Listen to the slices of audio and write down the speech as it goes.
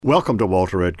Welcome to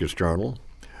Walter Edgar's Journal.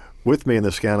 With me in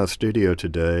the SCANA studio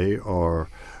today are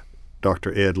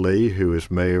Dr. Ed Lee, who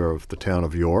is mayor of the town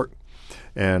of York,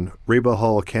 and Reba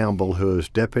Hall Campbell, who is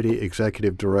Deputy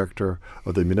Executive Director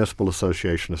of the Municipal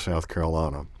Association of South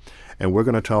Carolina. And we're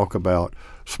going to talk about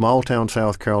small town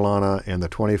South Carolina in the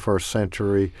 21st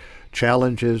century,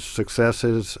 challenges,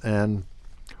 successes, and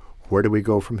where do we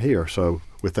go from here? So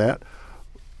with that,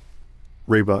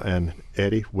 Reba and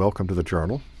Eddie, welcome to the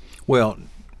Journal. Well,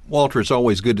 Walter, it's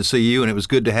always good to see you, and it was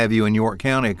good to have you in York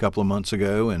County a couple of months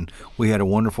ago, and we had a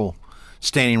wonderful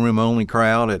standing room only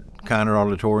crowd at Kiner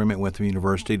Auditorium at Winthrop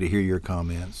University to hear your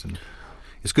comments, and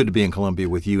it's good to be in Columbia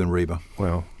with you and Reba.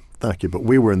 Well, thank you, but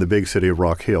we were in the big city of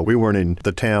Rock Hill. We weren't in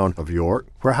the town of York.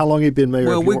 How long have you been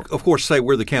mayor of York? We, of course, say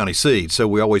we're the county seat, so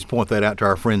we always point that out to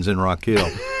our friends in Rock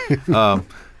Hill.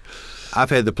 I've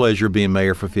had the pleasure of being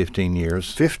mayor for 15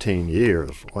 years. 15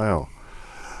 years, wow.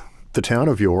 The town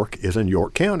of York is in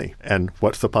York County. And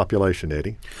what's the population,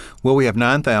 Eddie? Well, we have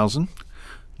 9,000.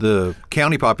 The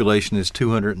county population is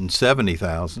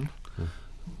 270,000.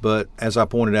 But as I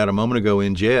pointed out a moment ago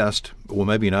in jest, well,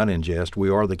 maybe not in jest, we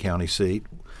are the county seat.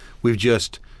 We've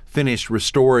just finished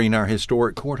restoring our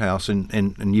historic courthouse,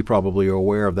 and you probably are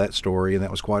aware of that story, and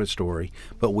that was quite a story.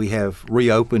 But we have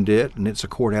reopened it, and it's a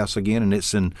courthouse again, and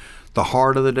it's in the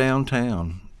heart of the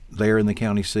downtown, there in the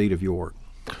county seat of York.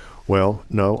 Well,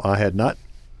 no, I had not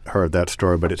heard that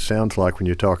story, but it sounds like when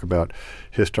you talk about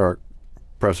historic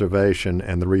preservation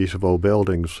and the reuse of old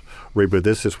buildings, Reba,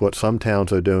 this is what some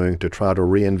towns are doing to try to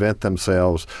reinvent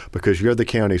themselves, because you're the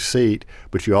county seat,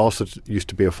 but you also used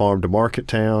to be a farm-to-market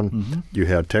town. Mm-hmm. You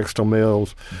had textile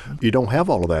mills. Mm-hmm. You don't have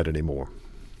all of that anymore.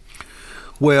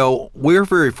 Well, we're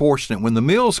very fortunate. When the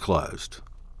mills closed,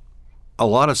 a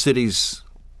lot of cities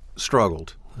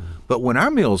struggled. Mm-hmm. But when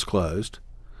our mills closed,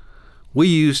 we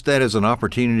used that as an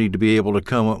opportunity to be able to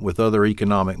come up with other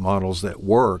economic models that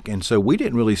work. And so we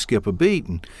didn't really skip a beat.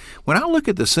 And when I look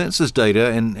at the census data,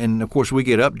 and of course we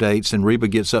get updates, and Reba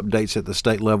gets updates at the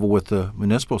state level with the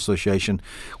Municipal Association,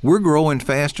 we're growing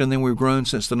faster than we've grown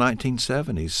since the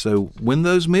 1970s. So when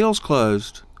those mills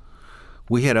closed,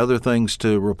 we had other things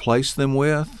to replace them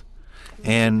with.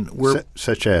 And we're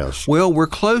such as? Well, we're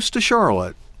close to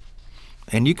Charlotte.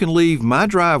 And you can leave my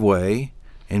driveway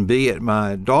and be at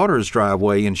my daughter's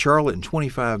driveway in Charlotte in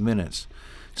 25 minutes.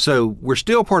 So we're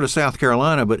still part of South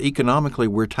Carolina, but economically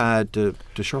we're tied to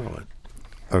Charlotte.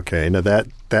 Okay, now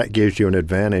that gives you an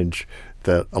advantage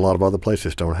that a lot of other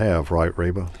places don't have, right,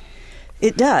 Reba?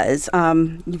 It does.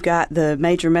 You've got the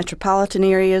major metropolitan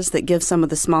areas that give some of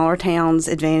the smaller towns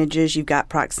advantages. You've got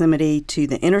proximity to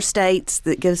the interstates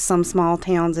that gives some small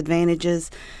towns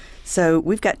advantages. So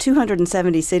we've got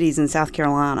 270 cities in South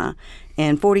Carolina,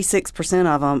 and 46%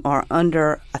 of them are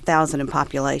under 1,000 in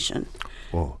population.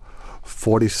 Well,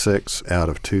 46 out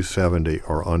of 270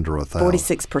 are under 1,000.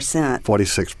 46%.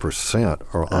 46%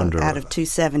 are under. Out of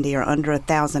 270 are under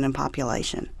 1,000 in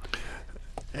population.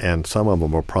 And some of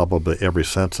them are probably every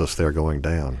census they're going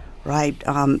down. Right.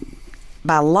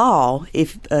 By law,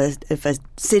 if a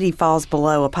city falls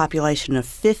below a population of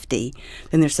 50,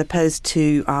 then they're supposed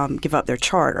to give up their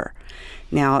charter.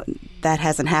 Now, that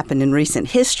hasn't happened in recent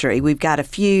history. We've got a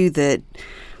few that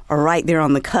are right there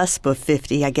on the cusp of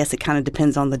 50. I guess it kind of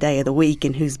depends on the day of the week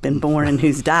and who's been born and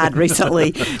who's died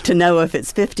recently to know if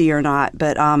it's 50 or not.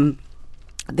 But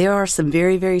there are some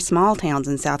very, very small towns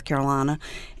in South Carolina,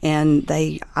 and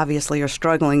they obviously are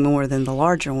struggling more than the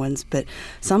larger ones. But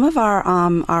some of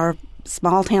our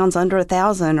small towns under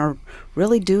 1,000 are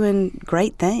really doing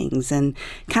great things and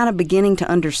kind of beginning to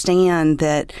understand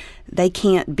that they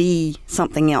can't be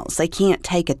something else. They can't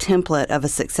take a template of a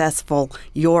successful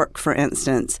York, for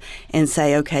instance, and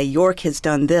say, okay, York has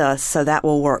done this, so that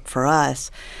will work for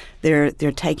us. They're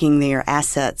taking their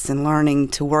assets and learning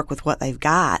to work with what they've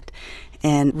got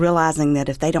and realizing that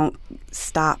if they don't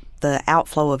stop the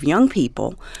outflow of young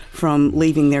people from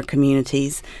leaving their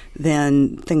communities,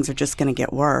 then things are just going to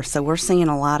get worse. So we're seeing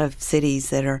a lot of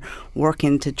cities that are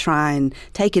working to try and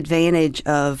take advantage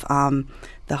of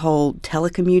the whole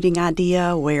telecommuting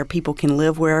idea, where people can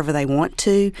live wherever they want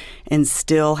to and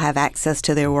still have access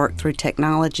to their work through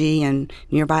technology and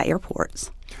nearby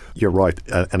airports. You're right.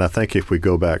 And I think if we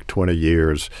go back 20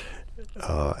 years,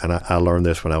 and I learned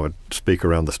this when I would speak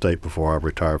around the state before I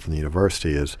retired from the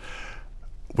university, is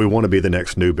we want to be the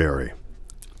next Newberry.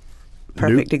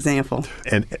 Perfect example.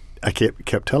 And I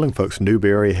kept telling folks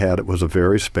Newberry was a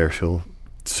very special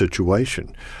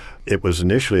situation. It was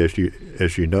initially,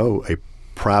 as you know, a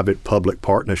private-public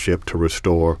partnership to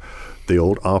restore the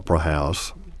old Opera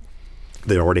House.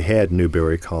 They already had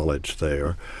Newberry College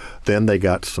there. Then they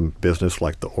got some business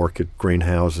like the orchid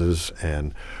greenhouses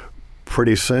and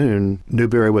pretty soon,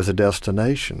 Newberry was a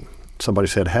destination. Somebody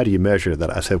said, how do you measure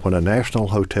that? I said, when a national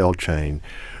hotel chain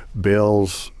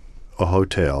builds a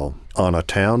hotel on a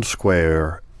town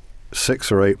square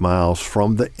 6 or 8 miles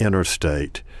from the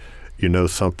interstate, you know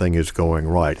something is going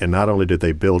right. And not only did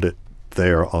they build it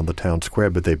there on the town square,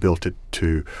 but they built it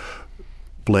to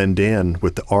blend in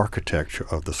with the architecture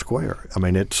of the square. I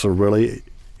mean, it's a really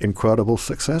incredible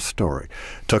success story.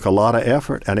 Took a lot of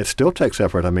effort, and it still takes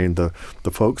effort. I mean, the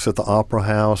folks at the Opera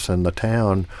House and the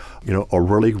town, you know, are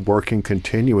really working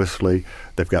continuously.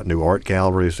 They've got new art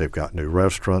galleries, they've got new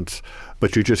restaurants,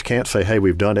 but you just can't say, hey,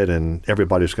 we've done it and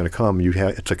everybody's going to come.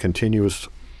 It's a continuous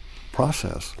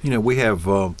process. You know, we have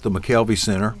the McKelvey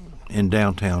Center in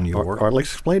downtown York. Or at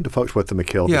least explain to folks what the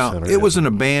McKelvey Center is. Yeah, it was an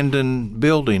abandoned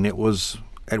building. It was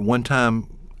at one time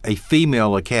a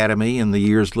female academy in the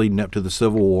years leading up to the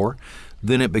Civil War.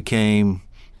 Then it became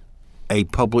a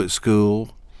public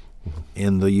school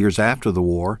in the years after the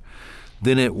war.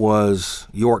 Then it was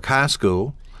York High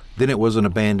School. Then it was an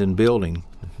abandoned building.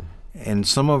 And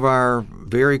some of our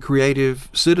very creative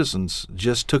citizens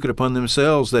just took it upon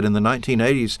themselves that in the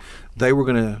 1980s they were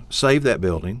going to save that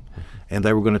building and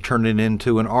they were going to turn it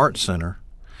into an art center.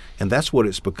 And that's what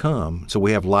it's become. So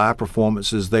we have live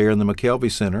performances there in the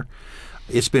McKelvey Center.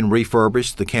 It's been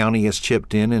refurbished. The county has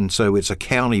chipped in, and so it's a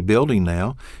county building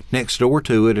now. Next door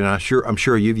to it, and I'm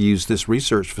sure you've used this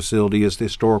research facility as the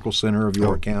Historical Center of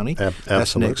York County.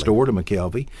 That's next door to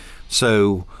McKelvey.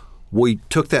 So we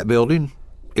took that building.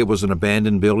 It was an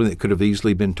abandoned building that could have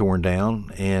easily been torn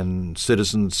down, and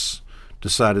citizens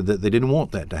decided that they didn't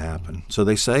want that to happen, so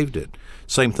they saved it.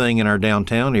 Same thing in our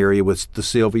downtown area with the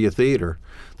Sylvia Theater.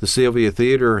 The Sylvia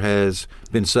Theater has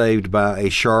been saved by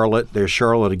a Charlotte. There's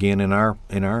Charlotte again in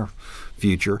our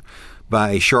future,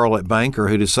 by a Charlotte banker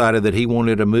who decided that he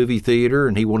wanted a movie theater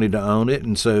and he wanted to own it,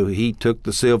 and so he took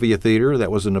the Sylvia Theater.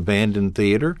 That was an abandoned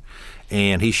theater,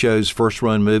 and he shows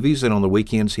first-run movies, and on the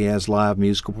weekends he has live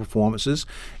musical performances,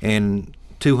 and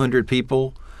 200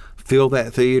 people fill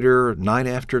that theater night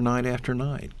after night after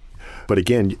night. But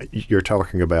again, you're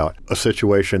talking about a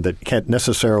situation that can't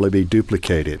necessarily be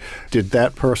duplicated. Did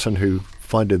that person who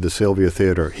funded the Sylvia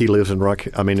Theater, he lives in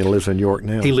York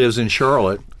now? He lives in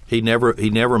Charlotte. He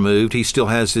never moved. He still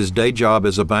has his day job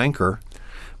as a banker,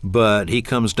 but he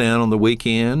comes down on the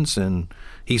weekends and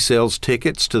he sells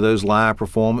tickets to those live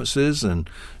performances, and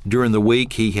during the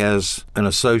week he has an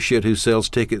associate who sells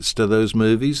tickets to those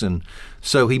movies, and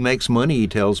so he makes money, he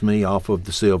tells me, off of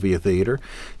the Sylvia Theater.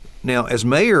 Now, as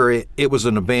mayor, it was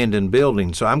an abandoned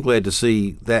building, so I'm glad to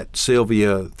see that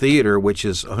Sylvia Theater, which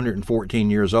is 114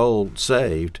 years old,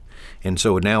 saved. And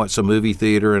so now it's a movie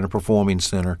theater and a performing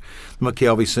center. The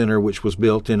McKelvey Center, which was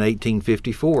built in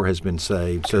 1854, has been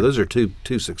saved. So those are two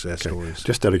success stories.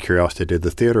 Just out of curiosity, did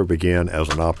the theater begin as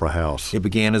an opera house? It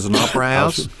began as an opera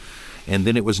house, and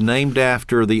then it was named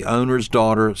after the owner's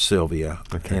daughter, Sylvia,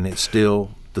 and it's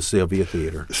still the Sylvia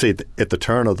Theater. See, at the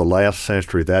turn of the last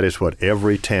century, that is what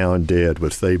every town did,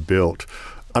 was they built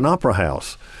an opera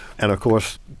house. And of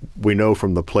course, we know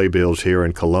from the playbills here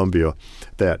in Columbia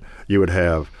that you would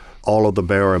have all of the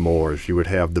Barrymores, you would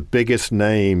have the biggest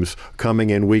names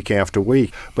coming in week after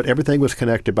week, but everything was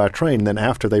connected by train. And then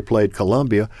after they played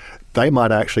Columbia, they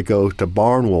might actually go to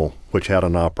Barnwell, which had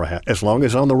an opera house. As long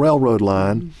as on the railroad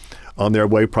line, on their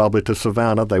way probably to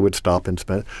Savannah, they would stop and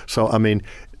spend. So, I mean,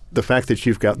 the fact that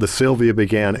you've got the Sylvia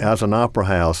began as an opera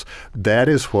house, that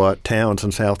is what towns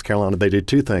in South Carolina, they did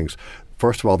two things.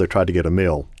 First of all, they tried to get a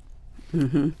mill.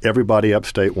 Mm-hmm. Everybody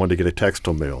upstate wanted to get a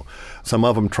textile mill. Some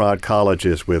of them tried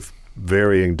colleges with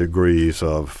varying degrees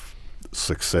of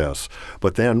success.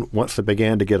 But then once they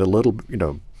began to get a little,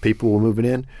 people were moving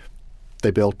in,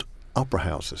 they built opera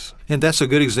houses. And that's a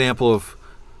good example of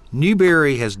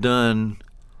Newberry has done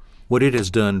what it has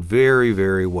done very,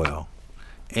 very well.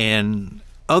 And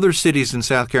other cities in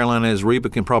South Carolina, as Reba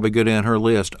can probably go down her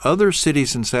list, other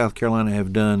cities in South Carolina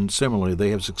have done similarly.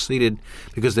 They have succeeded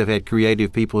because they've had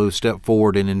creative people who stepped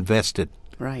forward and invested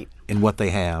in what they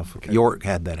have. Okay. York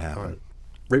had that happen. All right.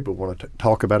 Reba, want to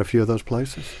talk about a few of those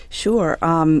places? Sure.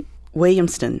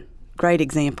 Williamston, great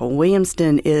example.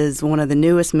 Williamston is one of the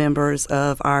newest members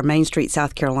of our Main Street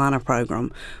South Carolina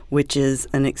program, which is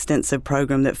an extensive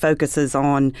program that focuses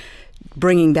on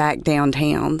bringing back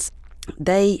downtowns.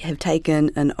 They have taken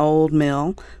an old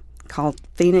mill called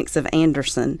Phoenix of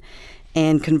Anderson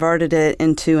and converted it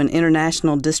into an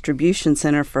international distribution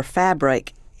center for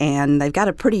fabric, and they've got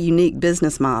a pretty unique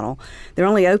business model. They're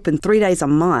only open 3 days a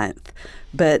month,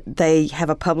 but they have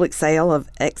a public sale of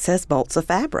excess bolts of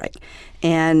fabric,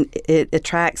 and it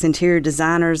attracts interior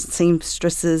designers,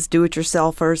 seamstresses,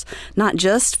 do-it-yourselfers, not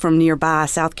just from nearby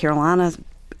South Carolina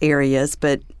areas,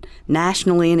 but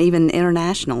nationally and even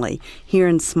internationally here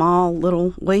in small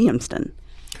little Williamston.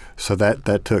 So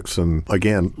that took some,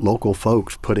 again, local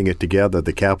folks putting it together,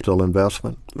 the capital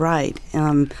investment. Right.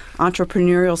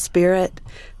 Entrepreneurial spirit,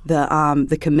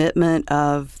 the commitment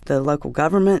of the local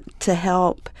government to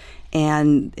help.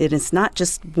 And it is not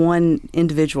just one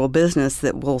individual business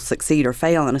that will succeed or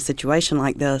fail in a situation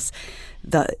like this.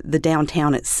 The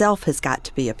downtown itself has got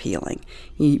to be appealing.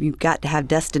 You've got to have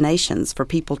destinations for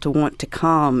people to want to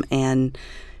come and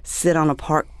sit on a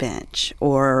park bench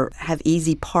or have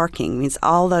easy parking. I mean, it's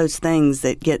all those things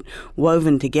that get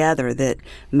woven together that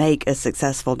make a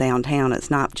successful downtown.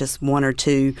 It's not just one or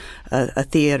two, a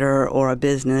theater or a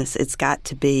business. It's got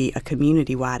to be a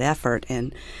community-wide effort.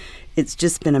 And it's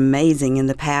just been amazing in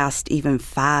the past even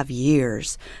 5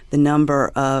 years, the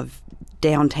number of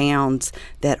downtowns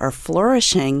that are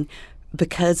flourishing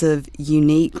because of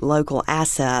unique local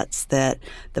assets that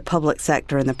the public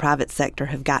sector and the private sector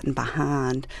have gotten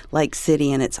behind. Lake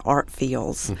City and its Art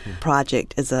Fields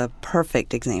project is a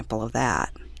perfect example of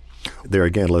that. There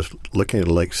again, looking at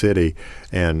Lake City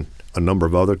and a number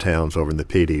of other towns over in the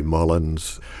PD,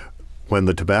 Mullins, when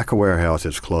the tobacco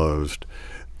warehouses closed,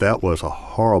 that was a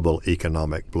horrible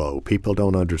economic blow. People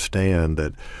don't understand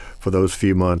that for those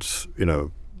few months,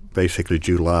 basically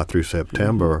July through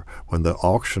September, when the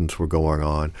auctions were going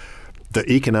on, the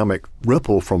economic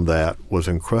ripple from that was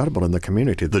incredible in the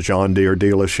community. The John Deere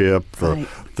dealership,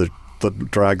 the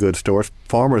dry goods stores,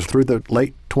 farmers through the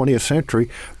late 20th century,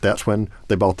 that's when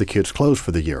they bought the kids' clothes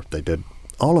for the year. They did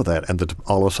all of that, and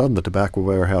all of a sudden the tobacco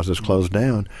warehouses closed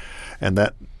down, and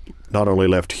that not only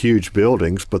left huge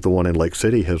buildings, but the one in Lake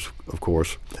City has, of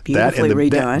course,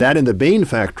 redone. That and the bean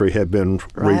factory had been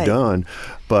redone,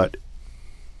 but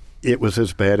it was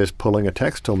as bad as pulling a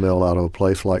textile mill out of a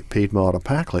place like Piedmont or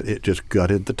Packlet. It just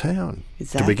gutted the town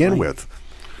to begin with.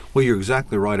 Well, you're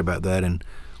exactly right about that. And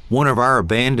one of our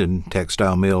abandoned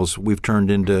textile mills we've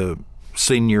turned into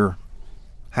senior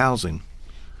housing.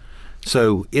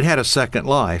 So it had a second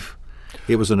life.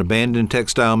 It was an abandoned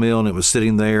textile mill, and it was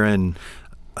sitting there, and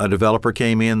a developer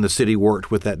came in, the city worked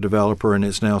with that developer, and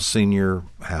it's now senior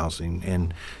housing.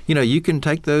 And, you can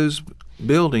take those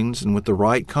buildings, and with the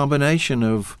right combination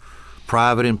of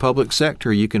private and public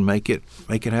sector, you can make it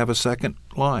have a second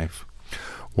life.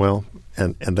 Well,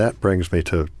 and that brings me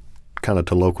to kind of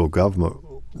to local government,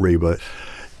 Reba.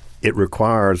 It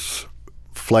requires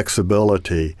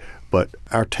flexibility, but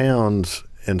our towns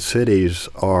and cities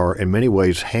are in many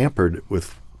ways hampered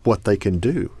with what they can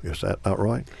do. Is that not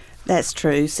right? That's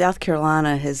true. South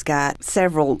Carolina has got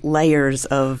several layers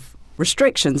of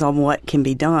restrictions on what can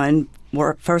be done.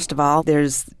 First of all,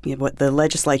 there's what the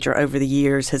legislature over the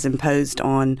years has imposed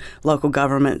on local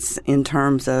governments in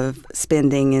terms of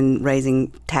spending and raising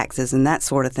taxes and that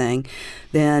sort of thing.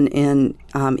 Then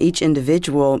each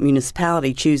individual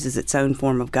municipality chooses its own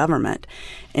form of government.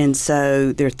 And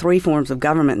so there are 3 forms of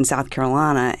government in South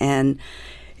Carolina, and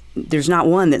there's not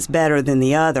one that's better than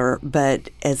the other, but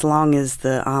as long as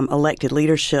the elected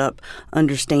leadership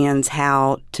understands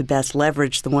how to best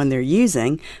leverage the one they're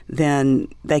using, then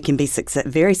they can be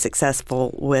very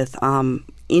successful with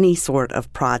any sort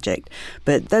of project.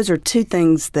 But those are 2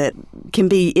 things that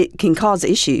can cause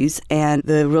issues, and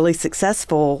the really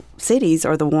successful cities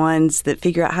are the ones that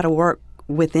figure out how to work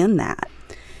within that.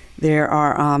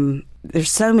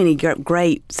 There's so many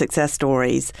great success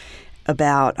stories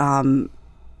about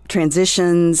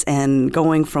transitions and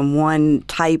going from one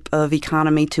type of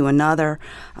economy to another.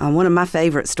 One of my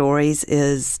favorite stories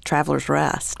is Travelers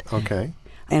Rest. Okay.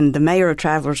 And the mayor of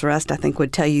Travelers Rest, I think,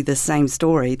 would tell you the same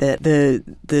story, that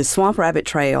the Swamp Rabbit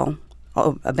Trail,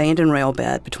 abandoned rail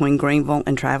bed between Greenville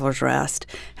and Travelers Rest,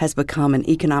 has become an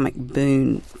economic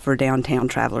boon for downtown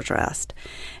Travelers Rest.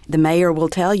 The mayor will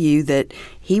tell you that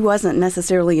he wasn't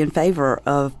necessarily in favor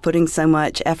of putting so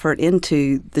much effort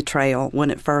into the trail when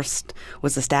it first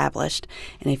was established.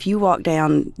 And if you walk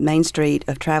down Main Street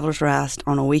of Travelers Rest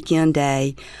on a weekend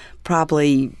day,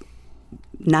 probably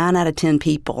 9 out of 10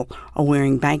 people are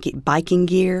wearing biking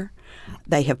gear.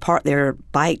 They have parked their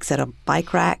bikes at a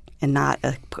bike rack and not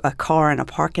a car in a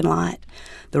parking lot.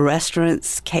 The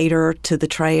restaurants cater to the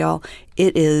trail.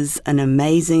 It is an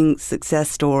amazing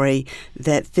success story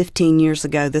that 15 years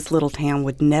ago this little town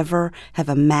would never have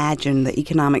imagined the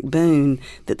economic boon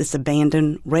that this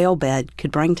abandoned rail bed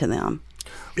could bring to them.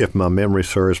 If my memory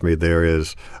serves me, there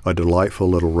is a delightful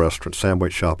little restaurant,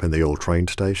 sandwich shop in the old train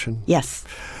station. Yes.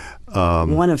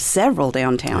 One of several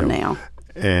downtown now.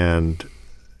 And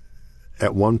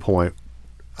at one point,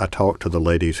 I talked to the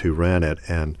ladies who ran it,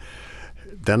 and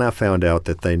then I found out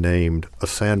that they named a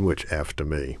sandwich after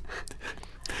me.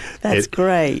 That's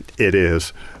great. It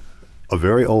is a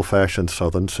very old-fashioned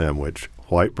Southern sandwich,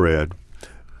 white bread,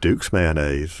 Duke's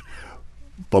mayonnaise,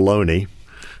 bologna,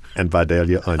 and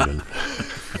Vidalia onion.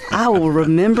 I will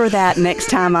remember that next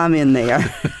time I'm in there.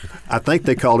 I think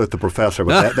they called it the professor,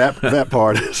 but that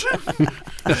part is.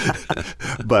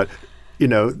 But,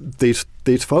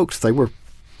 these folks, they were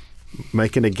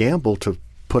making a gamble to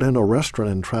put in a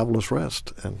restaurant in Travelers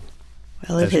Rest. And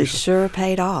well, it has sure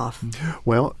paid off.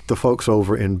 Well, the folks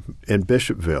over in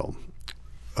Bishopville,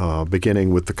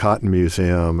 beginning with the Cotton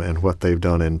Museum and what they've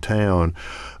done in town,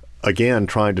 again,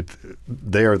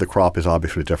 there the crop is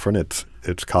obviously different.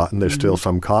 It's cotton. There's still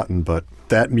some cotton, but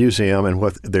that museum and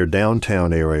what their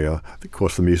downtown area, of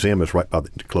course, the museum is right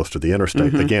close to the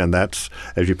interstate. Again, that's,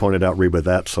 as you pointed out, Reba,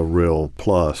 that's a real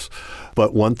plus.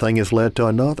 But one thing has led to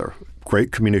another.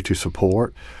 Great community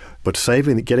support, but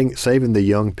saving the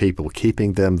young people,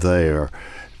 keeping them there.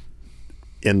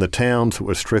 In the towns that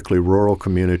were strictly rural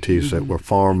communities that were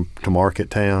farm-to-market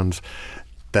towns,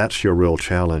 that's your real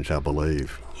challenge, I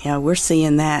believe. Yeah, we're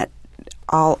seeing that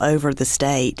all over the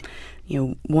state.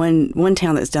 One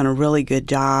town that's done a really good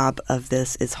job of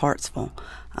this is Hartsville.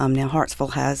 Now, Hartsville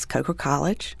has Coker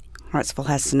College, Hartsville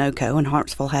has Sunoco, and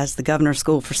Hartsville has the Governor's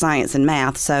School for Science and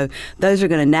Math. So those are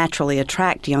going to naturally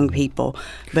attract young people.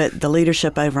 But the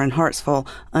leadership over in Hartsville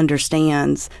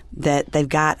understands that they've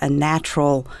got a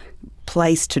natural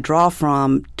place to draw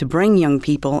from to bring young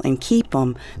people and keep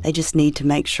them. They just need to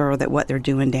make sure that what they're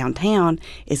doing downtown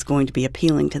is going to be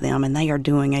appealing to them, and they are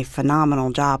doing a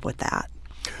phenomenal job with that.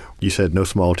 You said no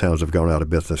small towns have gone out of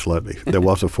business lately. There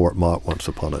was a Fort Mott once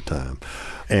upon a time.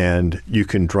 And you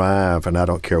can drive, and I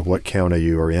don't care what county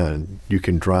you are in, you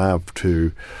can drive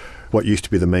to what used to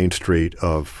be the main street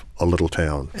of a little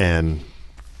town. And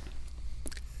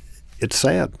it's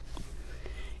sad.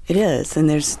 It is. And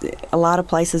there's a lot of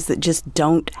places that just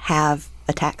don't have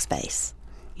a tax base.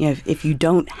 If you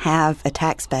don't have a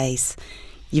tax base,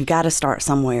 you've got to start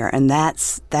somewhere, and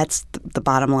that's the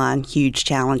bottom line huge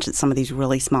challenge that some of these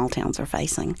really small towns are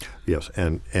facing. Yes,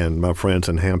 and my friends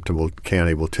in Hampton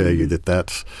County will tell you that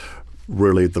that's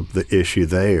really the issue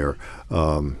there.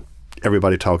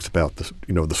 Everybody talks about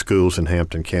the schools in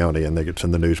Hampton County, and it's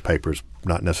in the newspapers,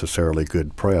 not necessarily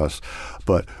good press,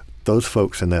 but those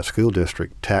folks in that school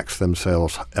district tax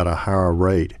themselves at a higher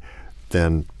rate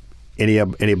than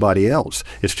anybody else.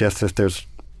 It's just that there's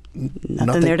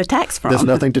nothing there to tax from. There's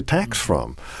nothing to tax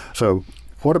from. So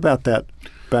what about that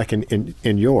back in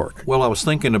York? Well, I was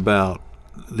thinking about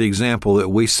the example that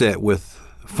we set with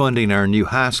funding our new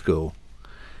high school.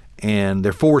 And there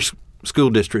are 4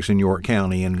 school districts in York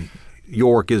County, and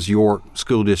York is York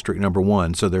School District number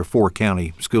 1, so there are 4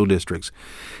 county school districts.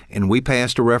 And we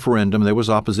passed a referendum. There was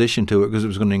opposition to it because it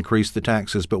was going to increase the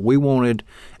taxes, but we wanted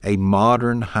a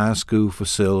modern high school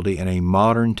facility and a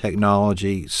modern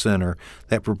technology center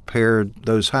that prepared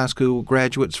those high school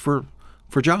graduates for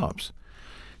jobs.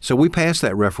 So we passed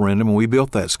that referendum, and we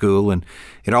built that school, and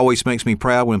it always makes me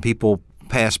proud when people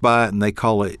pass by it and they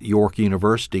call it York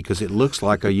University because it looks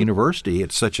like a university.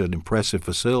 It's such an impressive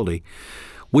facility.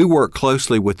 We work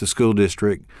closely with the school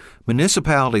district.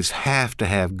 Municipalities have to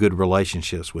have good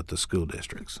relationships with the school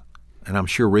districts, and I'm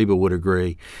sure Reba would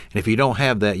agree. And if you don't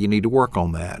have that, you need to work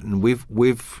on that. And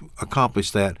we've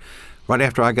accomplished that. Right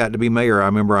after I got to be mayor, I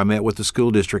remember I met with the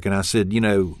school district, and I said,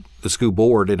 the school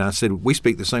board, and I said, we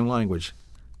speak the same language,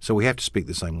 so we have to speak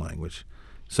the same language.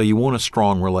 So you want a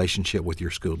strong relationship with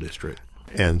your school district.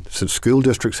 And since school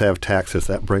districts have taxes,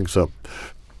 that brings up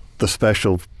the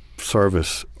special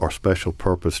service or special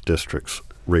purpose districts,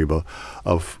 Reba,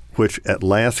 of which at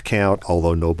last count,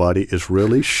 although nobody is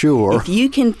really sure. If you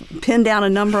can pin down a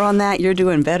number on that, you're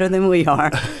doing better than we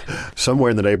are.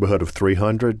 Somewhere in the neighborhood of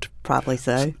 300. Probably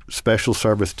so. Special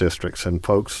service districts. And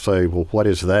folks say, well, what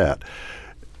is that?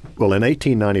 Well, in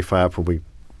 1895, when we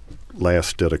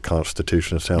last did a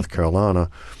constitution in South Carolina,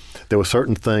 there were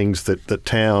certain things that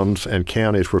towns and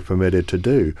counties were permitted to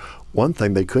do. One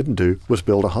thing they couldn't do was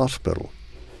build a hospital.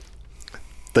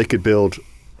 They could build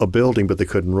a building, but they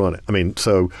couldn't run it. I mean,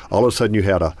 so all of a sudden you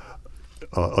had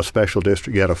a special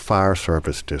district. You had a fire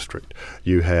service district.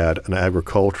 You had an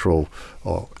agricultural,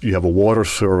 you have a water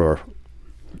sewer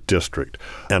district,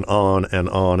 and on and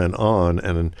on and on.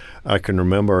 And I can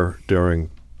remember during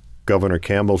Governor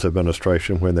Campbell's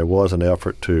administration when there was an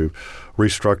effort to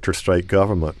restructure state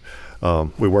government.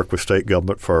 We worked with state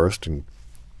government first and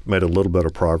made a little bit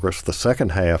of progress. The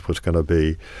second half was going to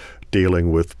be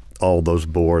dealing with all those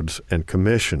boards and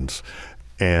commissions.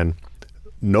 And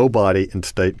nobody in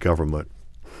state government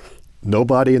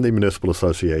nobody in the municipal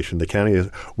association, the county,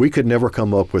 we could never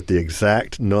come up with the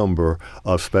exact number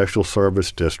of special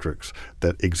service districts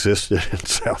that existed in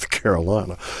South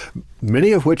Carolina,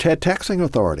 many of which had taxing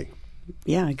authority.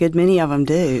 Yeah, a good many of them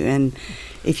do. And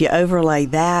if you overlay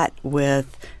that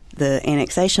with the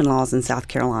annexation laws in South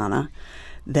Carolina,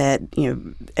 that,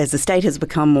 as the state has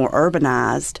become more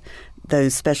urbanized,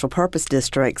 those special purpose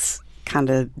districts kind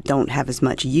of don't have as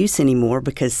much use anymore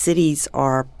because cities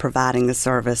are providing the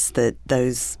service that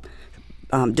those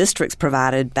districts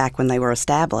provided back when they were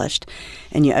established.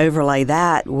 And you overlay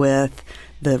that with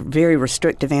the very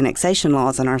restrictive annexation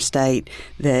laws in our state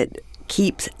that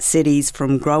keeps cities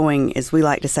from growing, as we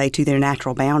like to say, to their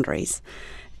natural boundaries.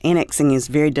 Annexing is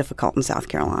very difficult in South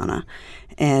Carolina.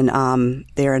 And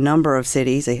there are a number of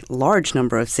cities, a large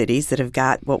number of cities, that have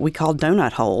got what we call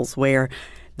donut holes, where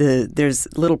there's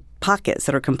little pockets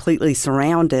that are completely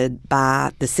surrounded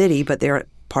by the city, but they're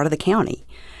part of the county.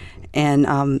 And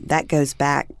that goes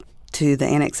back to the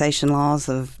annexation laws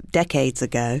of decades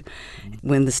ago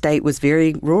when the state was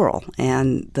very rural.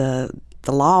 And the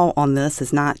law on this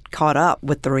has not caught up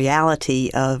with the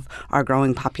reality of our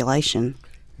growing population.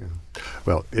 Yeah.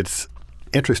 Well, it's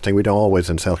interesting. We don't always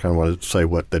in South Carolina say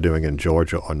what they're doing in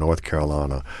Georgia or North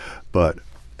Carolina, but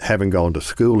having gone to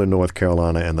school in North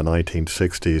Carolina in the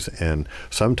 1960s, and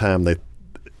sometime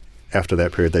after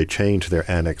that period, they changed their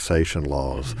annexation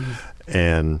laws,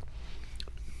 and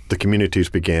the communities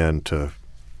began to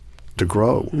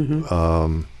grow.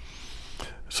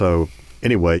 So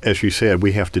anyway, as you said,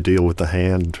 we have to deal with the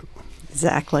hand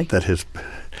exactly that has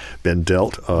been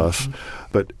dealt us.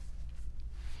 But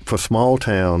for small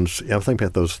towns, I think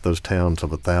about those towns of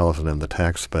 1,000 in the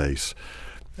tax base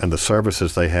and the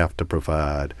services they have to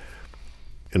provide.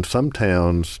 In some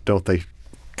towns, don't they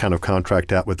kind of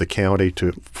contract out with the county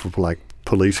for like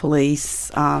police?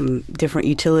 Police, different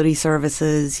utility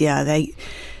services. Yeah,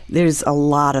 there's a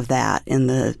lot of that in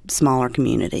the smaller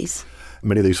communities.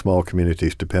 Many of these small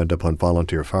communities depend upon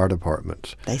volunteer fire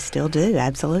departments. They still do,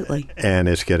 absolutely. And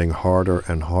it's getting harder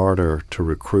and harder to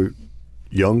recruit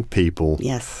young people.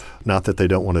 Yes. Not that they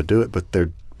don't want to do it, but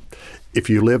if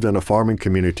you lived in a farming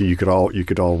community, you could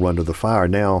all run to the fire.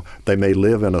 Now they may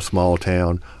live in a small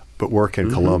town, but work in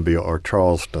Columbia or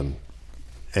Charleston,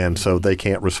 and so they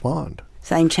can't respond.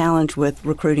 Same challenge with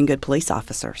recruiting good police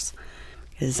officers,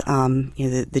 because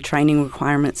the training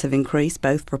requirements have increased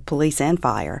both for police and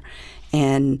fire.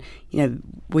 And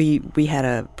we had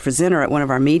a presenter at one of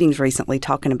our meetings recently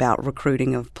talking about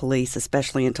recruiting of police,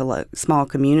 especially into small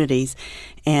communities,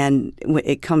 and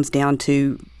it comes down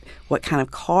to what kind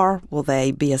of car will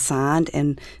they be assigned,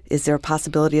 and is there a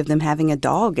possibility of them having a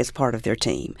dog as part of their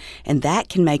team? And that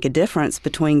can make a difference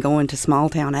between going to small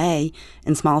town A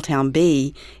and small town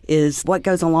B, is what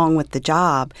goes along with the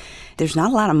job. There's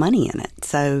not a lot of money in it,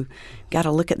 so got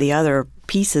to look at the other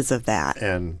pieces of that.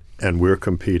 And we're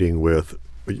competing with,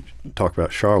 we talked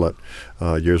about Charlotte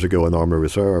years ago in the Army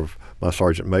Reserve. My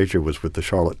sergeant major was with the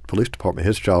Charlotte Police Department.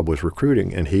 His job was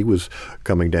recruiting, and he was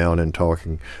coming down and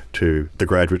talking to the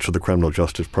graduates of the criminal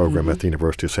justice program at the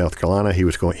University of South Carolina.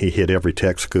 He hit every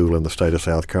tech school in the state of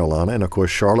South Carolina, and of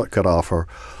course Charlotte could offer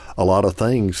a lot of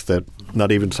things that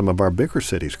not even some of our bigger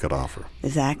cities could offer.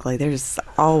 Exactly. There's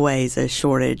always a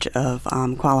shortage of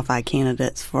qualified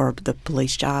candidates for the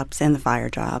police jobs and the fire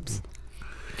jobs.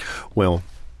 Well,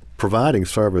 providing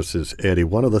services, Eddie,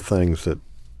 one of the things that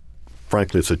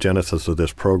frankly, it's the genesis of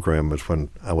this program was when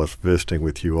I was visiting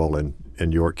with you all in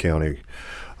York County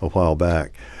a while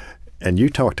back. And you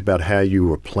talked about how you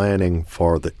were planning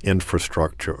for the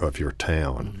infrastructure of your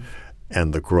town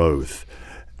and the growth.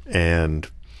 And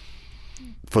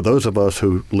for those of us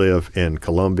who live in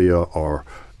Columbia or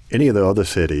any of the other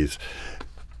cities,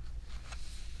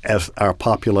 as our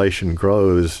population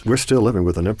grows, we're still living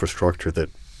with an infrastructure that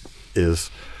is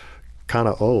kind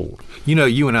of old.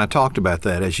 You and I talked about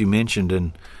that, as you mentioned,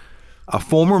 and a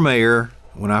former mayor,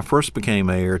 when I first became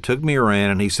mayor, took me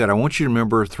around and he said, I want you to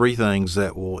remember 3 things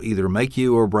that will either make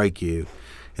you or break you,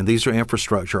 and these are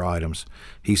infrastructure items.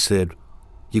 He said,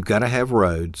 you've got to have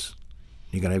roads,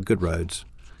 you've got to have good roads,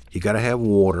 you've got to have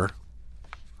water,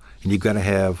 and you've got to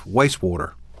have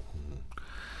wastewater.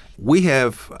 We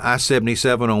have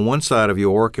I-77 on one side of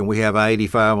York and we have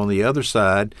I-85 on the other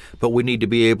side, but we need to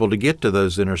be able to get to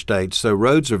those interstates. So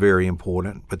roads are very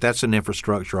important, but that's an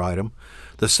infrastructure item.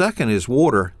 The second is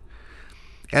water.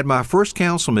 At my first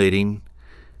council meeting,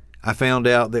 I found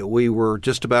out that we were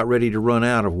just about ready to run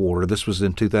out of water. This was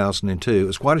in 2002. It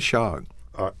was quite a shock.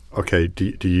 Okay.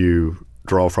 Do you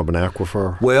draw from an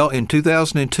aquifer? Well, in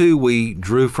 2002, we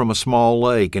drew from a small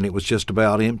lake, and it was just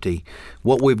about empty.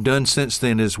 What we've done since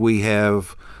then is we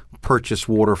have purchased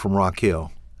water from Rock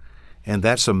Hill, and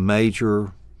that's a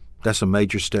major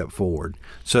step forward.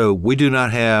 So we do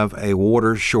not have a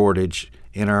water shortage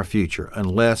in our future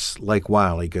unless Lake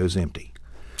Wiley goes empty,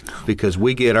 because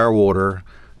we get our water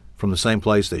from the same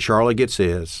place that Charlotte gets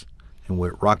his and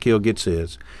where Rock Hill gets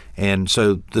his. And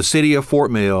so the city of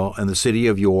Fort Mill and the city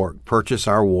of York purchase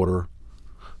our water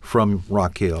from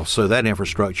Rock Hill. So that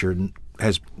infrastructure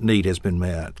need has been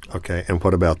met. Okay, and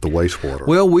what about the wastewater?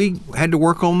 Well, we had to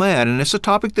work on that, and it's a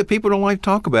topic that people don't like to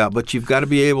talk about, but you've got to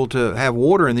be able to have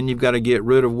water, and then you've got to get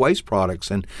rid of waste products.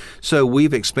 And so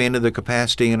we've expanded the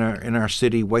capacity in our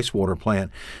city wastewater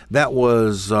plant. That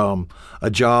was a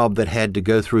job that had to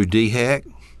go through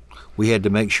DHEC. We had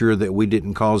to make sure that we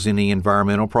didn't cause any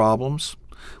environmental problems.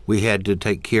 We had to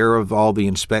take care of all the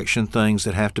inspection things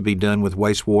that have to be done with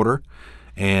wastewater,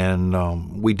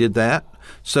 and we did that.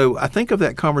 So I think of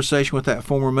that conversation with that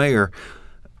former mayor.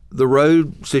 The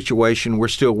road situation, we're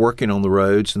still working on the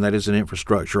roads, and that is an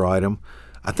infrastructure item.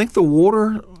 I think the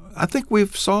water, I think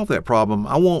we've solved that problem.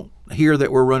 I won't hear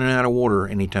that we're running out of water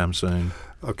anytime soon.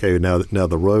 Okay, now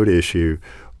the road issue,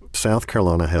 South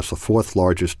Carolina has the fourth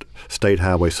largest state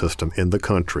highway system in the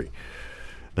country.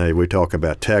 Now we talk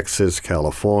about Texas,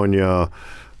 California,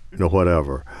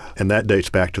 whatever. And that dates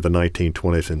back to the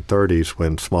 1920s and 30s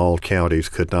when small counties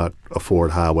could not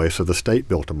afford highways, so the state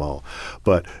built them all.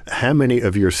 But how many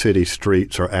of your city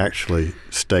streets are actually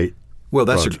state Well,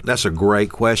 roads? that's a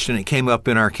great question. It came up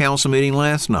in our council meeting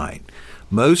last night.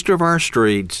 Most of our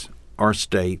streets are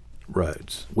state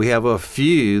roads. We have a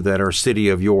few that are city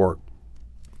of York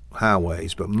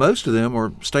highways, but most of them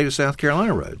are state of South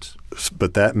Carolina roads.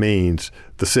 But that means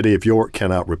the city of York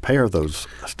cannot repair those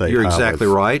state You're highways. exactly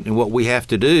right. And what we have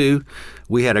to do,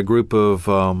 we had a group of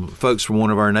folks from one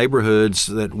of our neighborhoods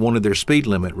that wanted their speed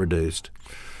limit reduced.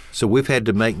 So we've had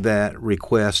to make that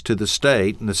request to the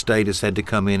state, and the state has had to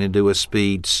come in and do a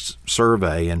speed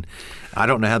survey. And I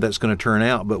don't know how that's going to turn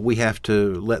out, but we have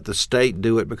to let the state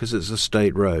do it because it's a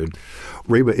state road.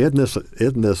 Reba,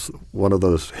 isn't this one of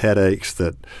those headaches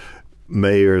that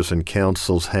mayors and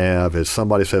councils have? Is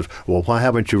somebody says, well, why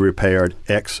haven't you repaired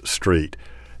X street?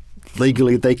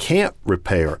 Legally, they can't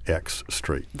repair X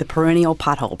street. The perennial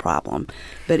pothole problem.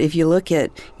 But if you look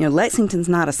at, Lexington's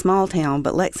not a small town,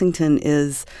 but Lexington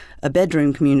is a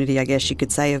bedroom community, I guess you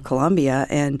could say, of Columbia,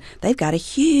 and they've got a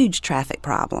huge traffic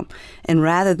problem. And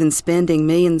rather than spending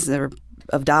millions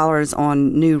of dollars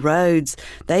on new roads,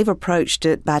 they've approached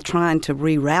it by trying to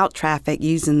reroute traffic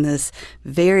using this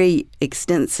very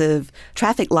extensive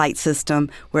traffic light system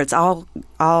where it's all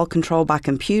controlled by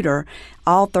computer.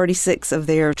 All 36 of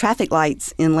their traffic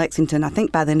lights in Lexington, I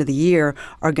think by the end of the year,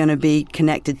 are going to be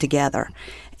connected together.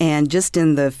 And just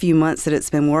in the few months that it's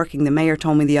been working, the mayor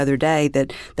told me the other day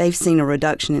that they've seen a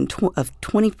reduction of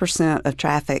 20% of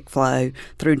traffic flow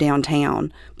through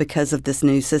downtown because of this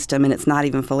new system, and it's not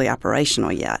even fully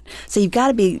operational yet. So you've got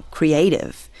to be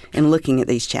creative in looking at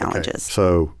these challenges. Okay.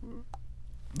 So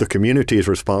the community is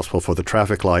responsible for the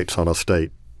traffic lights on a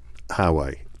state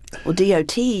highway. Well,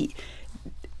 DOT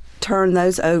turned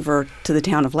those over to the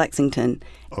town of Lexington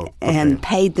and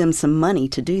paid them some money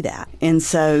to do that. And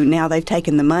so now they've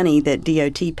taken the money that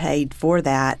DOT paid for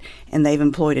that, and they've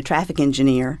employed a traffic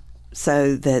engineer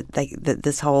so that that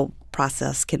this whole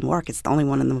process can work. It's the only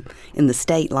one in the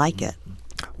state like it.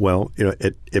 Well,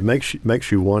 it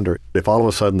makes you wonder if all of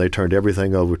a sudden they turned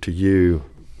everything over to you,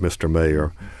 Mr.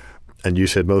 Mayor, and you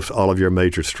said all of your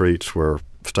major streets were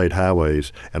state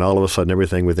highways, and all of a sudden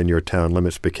everything within your town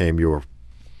limits became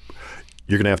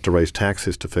you're going to have to raise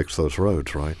taxes to fix those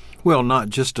roads, right? Well, not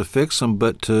just to fix them,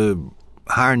 but to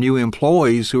hire new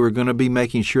employees who are going to be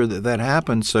making sure that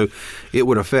happens. So it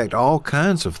would affect all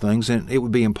kinds of things, and it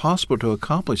would be impossible to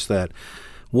accomplish that.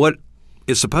 What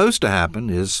is supposed to happen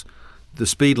is the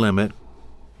speed limit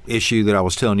issue that I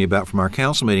was telling you about from our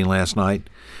council meeting last night.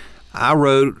 I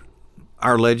wrote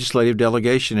our legislative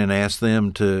delegation and asked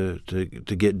them to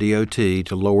get DOT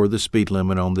to lower the speed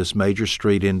limit on this major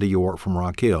street into York from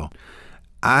Rock Hill.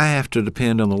 I have to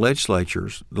depend on the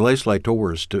legislators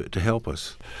to help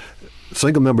us.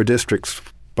 Single-member districts,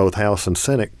 both House and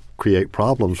Senate, create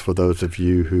problems for those of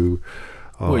you who...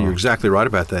 Well, you're exactly right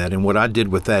about that. And what I did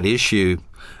with that issue,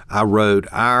 I wrote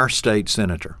our state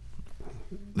senator.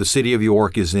 The city of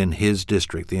York is in his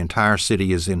district. The entire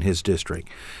city is in his district.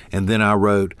 And then I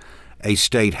wrote a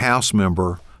state House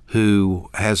member who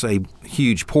has a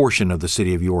huge portion of the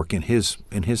city of York in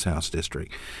his House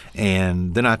district.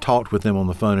 And then I talked with them on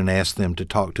the phone and asked them to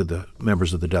talk to the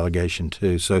members of the delegation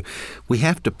too. So we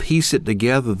have to piece it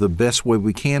together the best way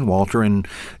we can, Walter. And,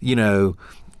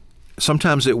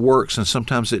 sometimes it works and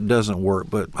sometimes it doesn't work,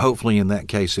 but hopefully in that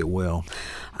case it will.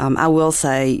 I will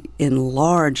say in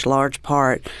large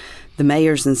part, the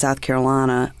mayors in South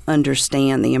Carolina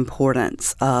understand the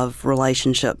importance of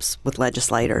relationships with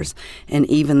legislators, and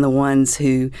even the ones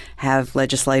who have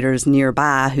legislators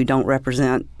nearby who don't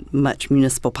represent much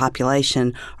municipal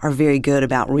population are very good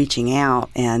about reaching out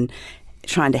and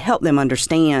trying to help them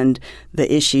understand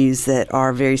the issues that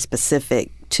are very specific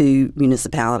to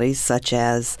municipalities, such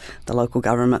as the local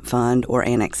government fund or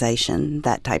annexation,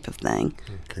 that type of thing.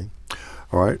 Okay.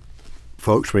 All right.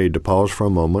 Folks, we need to pause for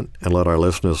a moment and let our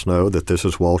listeners know that this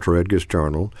is Walter Edgar's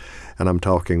Journal, and I'm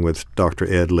talking with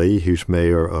Dr. Ed Lee, who's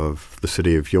mayor of the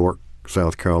city of York,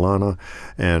 South Carolina,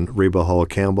 and Reba Hall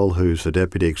Campbell, who's the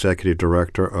Deputy Executive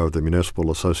Director of the Municipal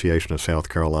Association of South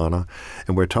Carolina.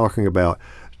 And we're talking about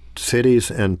cities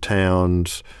and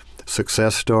towns,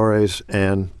 success stories,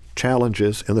 and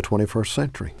challenges in the 21st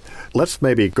century. Let's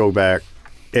maybe go back.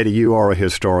 Eddie, you are a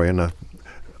historian.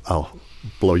 I'll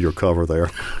blow your cover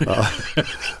there.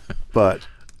 But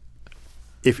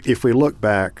if we look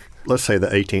back, let's say the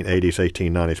 1880s,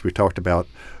 1890s, we talked about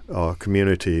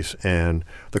communities, and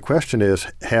the question is,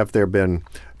 have there been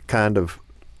kind of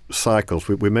cycles?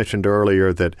 We mentioned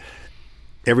earlier that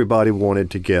everybody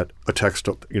wanted to get a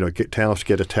textile, get towns to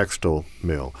get a textile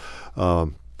mill.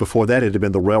 Before that, it had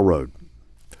been the railroad,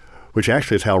 which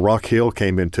actually is how Rock Hill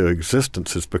came into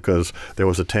existence, is because there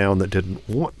was a town that didn't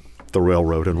want the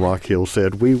railroad, and Rock Hill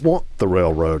said, we want the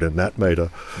railroad, and that made a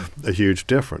huge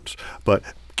difference. But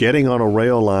getting on a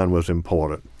rail line was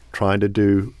important, trying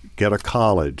to get a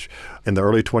college. In the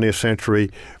early 20th century,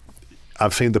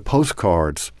 I've seen the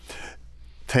postcards.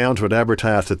 Towns would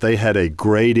advertise that they had a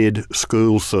graded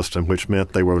school system, which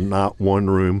meant they were not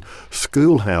one-room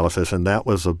schoolhouses, and that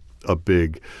was a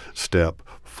big step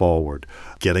forward.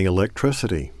 Getting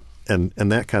electricity and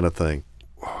that kind of thing.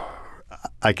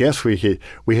 I guess we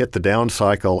hit the down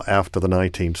cycle after the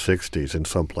 1960s in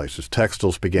some places.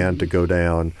 Textiles began to go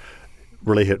down,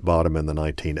 really hit bottom in the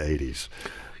 1980s.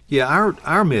 Yeah,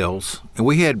 our mills, and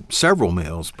we had several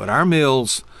mills, but our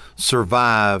mills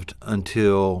survived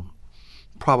until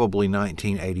probably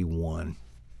 1981.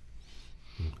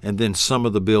 And then some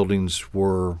of the buildings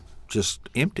were just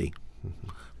empty,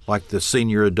 like the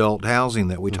senior adult housing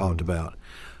that we talked about.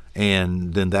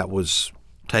 And then that was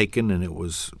taken and it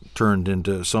was turned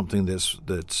into something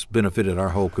that's benefited our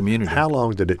whole community. How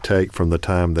long did it take from the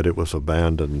time that it was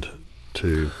abandoned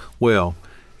to? Well,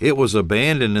 it was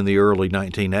abandoned in the early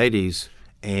 1980s,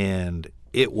 and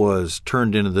it was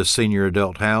turned into the senior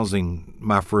adult housing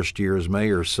my first year as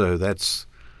mayor. So that's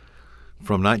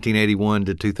from 1981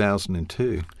 to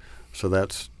 2002. So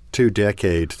that's 2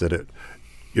 decades that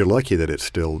you're lucky that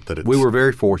it's. We were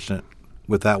very fortunate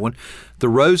with that one. The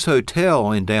Rose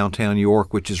Hotel in downtown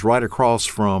York, which is right across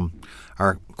from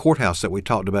our courthouse that we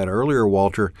talked about earlier,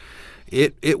 Walter,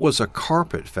 it was a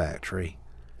carpet factory.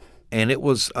 And it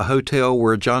was a hotel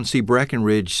where John C.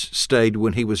 Breckinridge stayed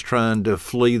when he was trying to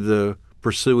flee the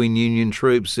pursuing Union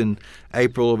troops in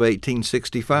April of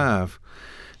 1865.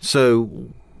 So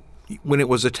when it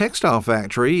was a textile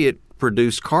factory, it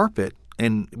produced carpet,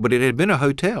 but it had been a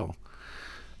hotel.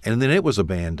 And then it was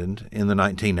abandoned in the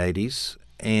 1980s.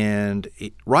 And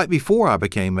right before I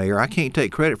became mayor, I can't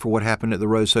take credit for what happened at the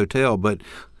Rose Hotel, but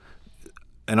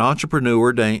an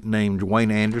entrepreneur named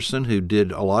Wayne Anderson, who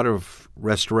did a lot of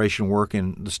restoration work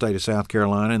in the state of South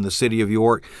Carolina and the city of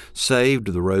York,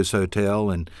 saved the Rose Hotel.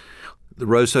 And the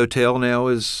Rose Hotel now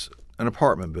is an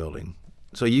apartment building.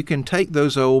 So you can take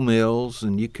those old mills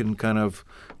and you can kind of,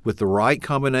 with the right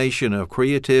combination of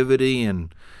creativity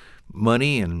and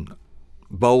money and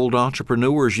bold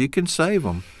entrepreneurs, you can save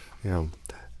them. Yeah.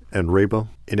 And Reba,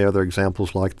 any other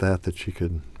examples like that you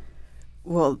could?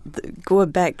 Well,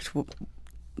 going back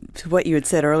to what you had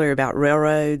said earlier about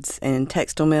railroads and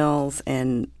textile mills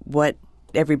and what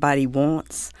everybody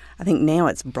wants, I think now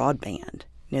it's broadband.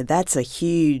 That's a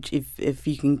huge, if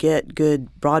you can get good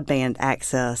broadband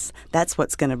access, that's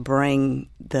what's going to bring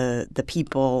the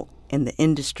people in the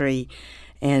industry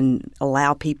and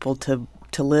allow people to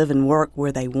live and work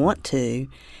where they want to.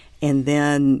 And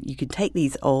then you can take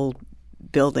these old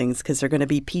buildings, because there are going to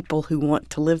be people who want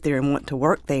to live there and want to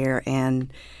work there,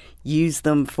 and use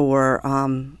them for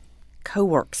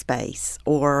co-work space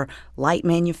or light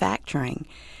manufacturing.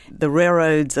 The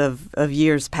railroads of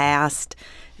years past,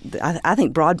 I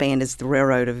think broadband is the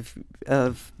railroad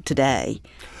of today.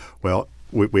 Well,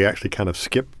 we actually kind of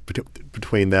skipped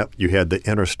between that. You had the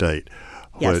interstate,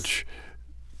 Yes. which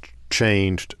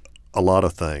changed a lot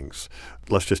of things.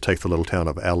 Let's just take the little town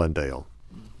of Allendale,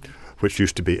 which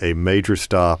used to be a major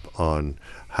stop on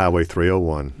Highway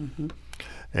 301. Mm-hmm.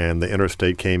 And the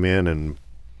interstate came in and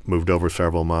moved over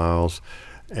several miles,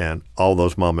 and all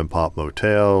those mom-and-pop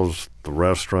motels, the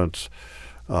restaurants,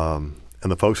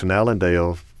 And the folks in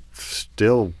Allendale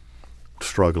still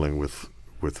struggling with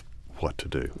what to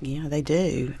do. Yeah, they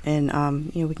do. And,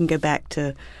 we can go back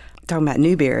to talking about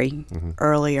Newberry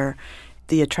earlier,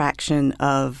 the attraction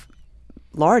of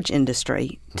large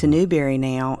industry to Newberry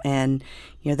now. And,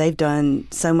 they've done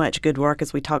so much good work,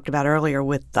 as we talked about earlier,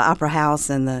 with the Opera House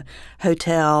and the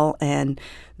hotel. And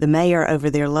the mayor over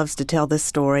there loves to tell this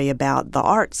story about the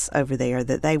arts over there,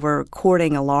 that they were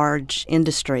courting a large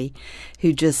industry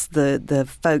who just the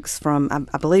folks from,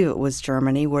 I believe it was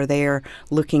Germany, were there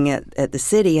looking at the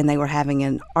city, and they were having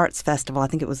an arts festival. I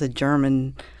think it was a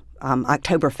German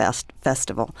Oktoberfest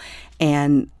festival.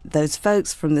 And those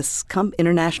folks from this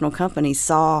international company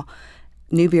saw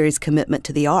Newberry's commitment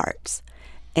to the arts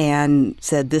and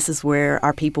said, this is where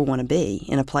our people want to be,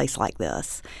 in a place like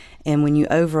this. And when you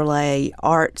overlay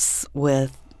arts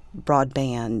with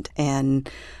broadband and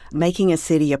making a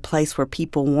city a place where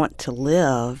people want to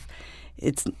live,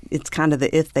 it's kind of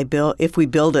the if we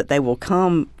build it, they will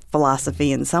come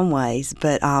philosophy in some ways.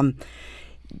 But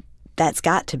that's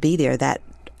got to be there. That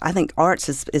I think arts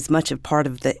is as much a part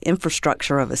of the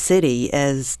infrastructure of a city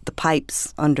as the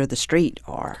pipes under the street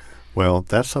are. Well,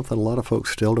 that's something a lot of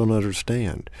folks still don't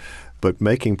understand. But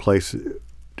making places,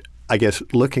 I guess,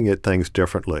 looking at things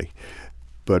differently,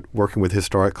 but working with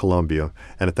Historic Columbia.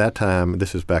 And at that time,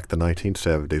 this is back in the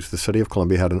 1970s, the city of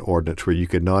Columbia had an ordinance where you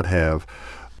could not have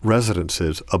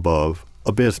residences above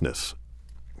a business.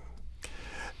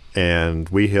 And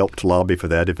we helped lobby for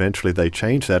that. Eventually, they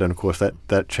changed that. And, of course,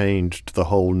 that changed the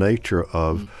whole nature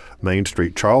of Main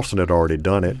Street. Charleston had already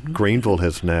done it. Greenville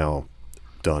has now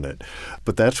done it.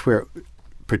 But that's where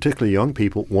particularly young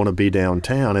people want to be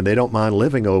downtown, and they don't mind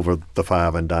living over the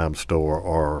five and dime store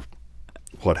or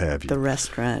what have you. The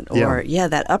restaurant or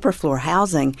that upper floor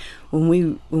housing.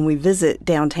 When we visit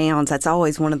downtowns, that's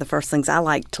always one of the first things I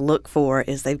like to look for.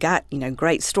 Is they've got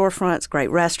great storefronts,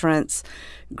 great restaurants,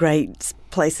 great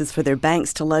places for their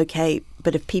banks to locate.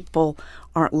 But if people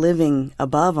aren't living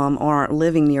above them or aren't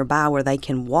living nearby where they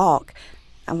can walk,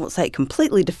 I won't say it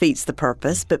completely defeats the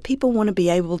purpose, but people want to be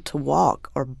able to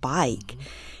walk or bike.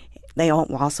 They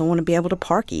also want to be able to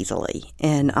park easily.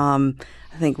 And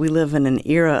I think we live in an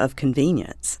era of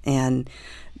convenience, and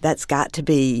that's got to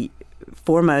be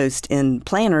foremost in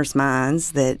planners'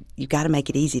 minds, that you've got to make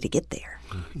it easy to get there.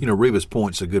 Reba's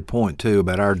point's a good point, too,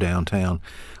 about our downtown.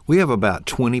 We have about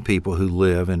 20 people who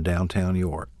live in downtown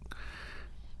York.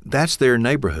 That's their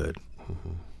neighborhood.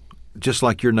 Just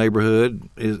like your neighborhood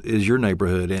is your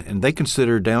neighborhood, and they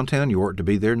consider downtown York to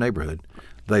be their neighborhood.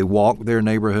 They walk their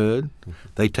neighborhood.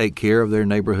 They take care of their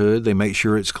neighborhood. They make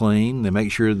sure it's clean. They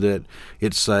make sure that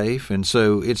it's safe, and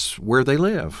so it's where they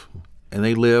live. And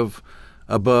they live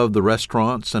above the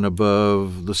restaurants and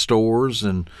above the stores,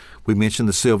 and we mentioned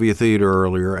the Sylvia Theater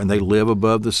earlier, and they live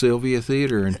above the Sylvia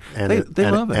Theater, and they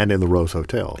love it. And in the Rose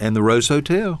Hotel. And the Rose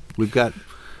Hotel. We've got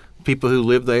people who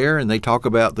live there, and they talk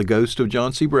about the ghost of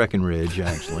John C. Breckenridge,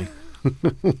 actually.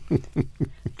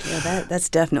 Yeah, that's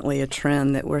definitely a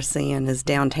trend that we're seeing as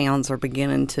downtowns are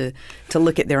beginning to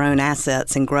look at their own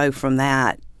assets and grow from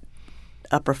that.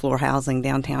 Upper floor housing,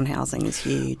 downtown housing is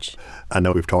huge. I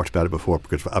know we've talked about it before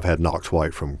because I've had Knox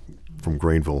White from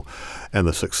Greenville and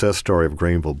the success story of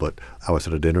Greenville, but I was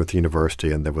at a dinner at the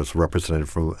university, and there was a representative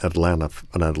from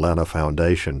an Atlanta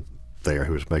foundation there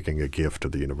who was making a gift to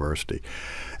the university,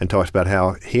 and talks about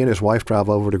how he and his wife drive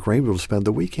over to Greenville to spend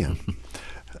the weekend.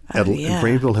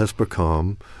 Greenville has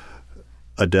become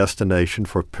a destination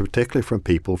particularly from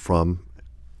people from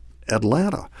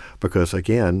Atlanta, because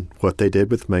again, what they did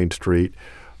with Main Street,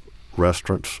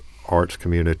 restaurants, arts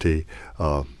community,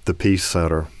 the Peace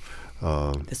Center,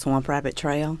 the Swamp Rabbit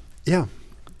Trail. Yeah.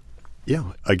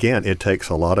 Again, it takes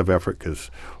a lot of effort,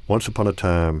 because once upon a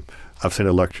time, I've seen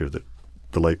a lecture that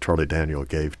the late Charlie Daniel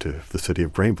gave to the city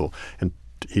of Greenville, and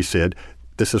he said,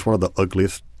 "This is one of the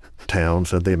ugliest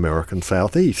towns in the American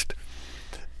Southeast."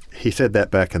 He said that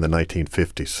back in the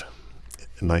 1950s.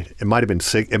 It might have been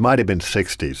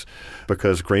 60s,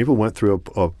 because Greenville went through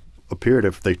a period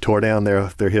of they tore down their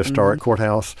historic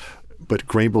courthouse, but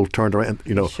Greenville turned around.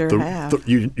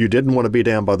 You didn't want to be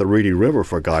down by the Reedy River,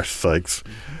 for gosh sakes.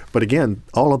 But again,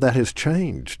 all of that has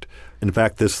changed. In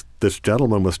fact, this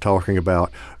gentleman was talking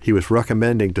about, he was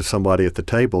recommending to somebody at the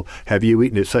table, have you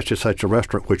eaten at such and such a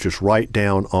restaurant, which is right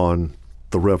down on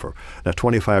the river. Now,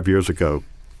 25 years ago,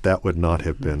 that would not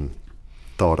have been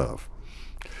thought of.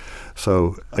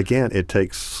 So again, it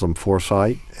takes some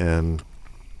foresight and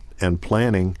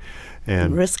planning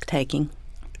and risk-taking.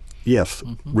 Yes,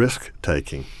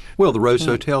 risk-taking. Well, the Rose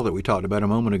Hotel that we talked about a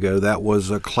moment ago, that was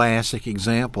a classic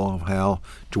example of how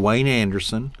Dwayne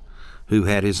Anderson, who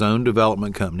had his own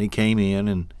development company, came in,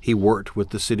 and he worked with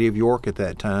the city of York at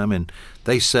that time, and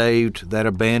they saved that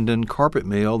abandoned carpet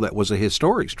mill that was a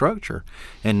historic structure,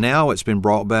 and now it's been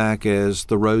brought back as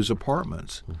the Rose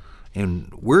Apartments.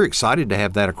 And we're excited to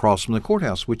have that across from the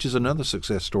courthouse, which is another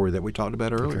success story that we talked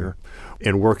about earlier. Okay.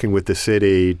 And working with the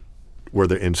city, were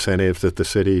there incentives that the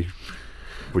city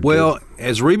would Well, give?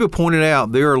 as Reba pointed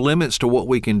out, there are limits to what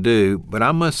we can do, but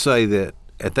I must say that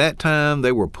at that time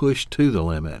they were pushed to the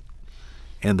limit,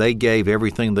 and they gave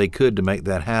everything they could to make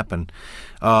that happen.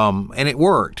 And it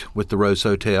worked with the Rose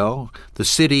Hotel. The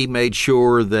city made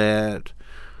sure that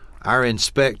our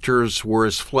inspectors were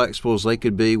as flexible as they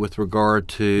could be with regard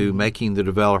to making the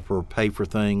developer pay for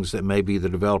things that maybe the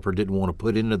developer didn't want to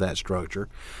put into that structure.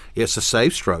 It's a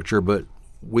safe structure, but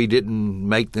we didn't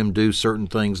make them do certain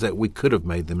things that we could have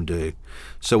made them do.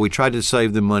 So we tried to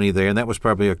save them money there, and that was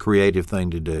probably a creative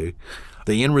thing to do.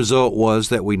 The end result was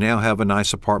that we now have a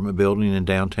nice apartment building in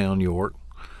downtown York.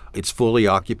 It's fully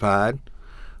occupied.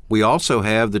 We also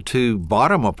have the two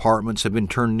bottom apartments have been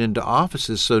turned into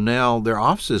offices, so now there are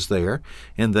offices there,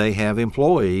 and they have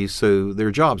employees, so there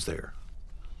are jobs there.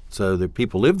 So the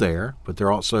people live there, but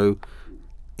they're also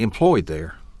employed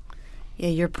there. Yeah,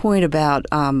 your point about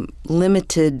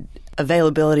limited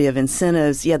availability of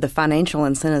incentives, the financial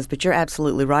incentives, but you're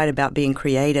absolutely right about being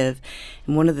creative.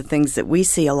 And one of the things that we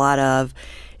see a lot of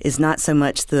is not so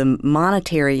much the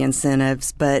monetary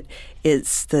incentives, but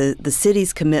it's the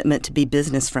city's commitment to be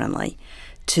business friendly,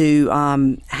 to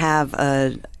have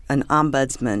an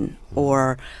ombudsman,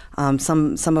 or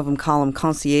some of them call them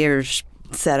concierge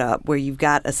setup, where you've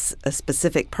got a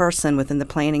specific person within the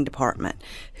planning department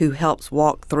who helps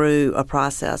walk through a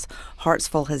process.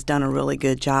 Hartsville has done a really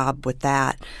good job with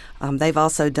that. They've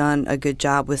also done a good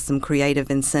job with some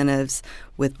creative incentives,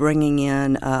 with bringing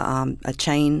in a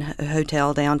chain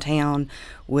hotel downtown,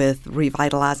 with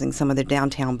revitalizing some of their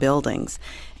downtown buildings.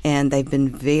 And they've been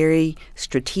very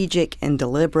strategic and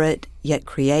deliberate, yet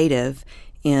creative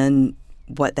in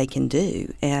what they can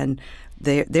do. And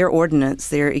their ordinance,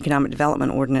 their economic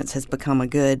development ordinance, has become a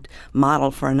good model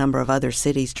for a number of other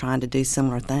cities trying to do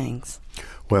similar things.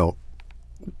 Well,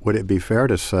 would it be fair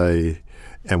to say,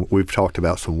 and we've talked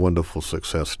about some wonderful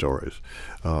success stories,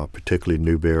 particularly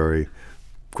Newberry,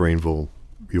 Greenville,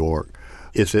 York,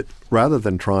 is it rather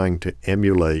than trying to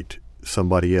emulate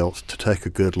somebody else, to take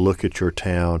a good look at your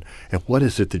town and what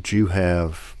is it that you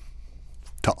have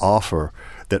to offer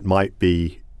that might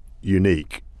be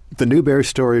unique? The Newberry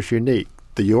story is unique.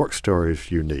 The York story is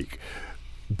unique.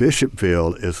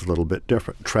 Bishopville is a little bit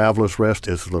different. Travelers Rest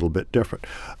is a little bit different.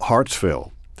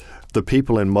 Hartsville, the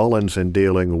people in Mullins in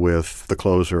dealing with the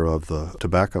closure of the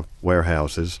tobacco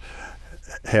warehouses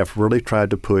have really tried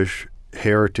to push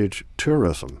heritage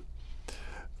tourism.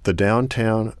 The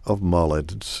downtown of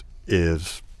Mullins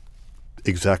is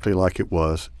exactly like it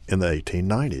was in the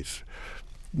 1890s.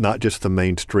 Not just the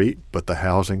main street, but the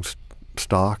housing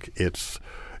stock.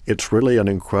 It's really an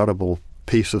incredible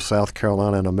piece of South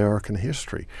Carolina and American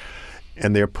history.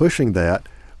 And they're pushing that.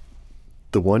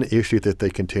 The one issue that they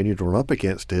continue to run up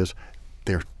against is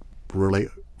they're really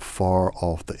far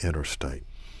off the interstate.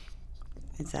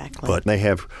 Exactly. But they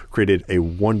have created a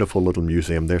wonderful little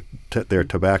museum. Their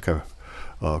tobacco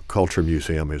culture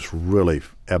museum is really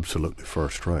absolutely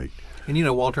first rate.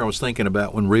 And Walter, I was thinking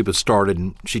about when Reba started,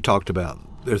 and she talked about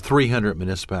there are 300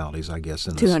 municipalities, I guess,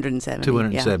 in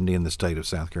 270 in the state of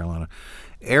South Carolina.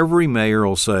 Every mayor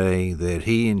will say that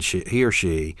he or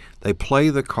she, they play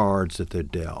the cards that they're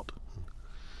dealt.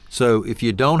 So if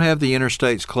you don't have the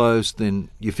interstates close, then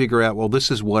you figure out, well,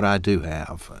 this is what I do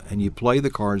have, and you play the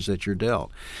cards that you're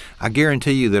dealt. I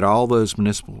guarantee you that all those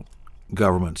municipal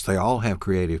governments, they all have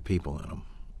creative people in them.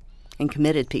 And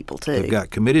committed people, too. They've got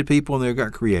committed people and they've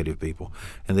got creative people.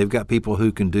 And they've got people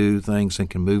who can do things and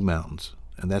can move mountains.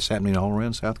 And that's happening all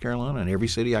around South Carolina and every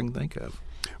city I can think of.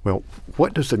 Well,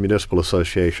 what does the municipal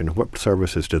association, what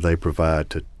services do they provide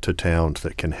to towns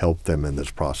that can help them in this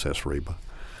process, Reba?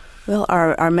 Well,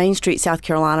 our Main Street South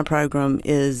Carolina program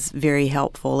is very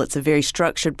helpful. It's a very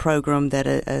structured program that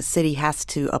a city has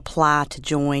to apply to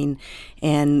join,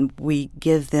 and we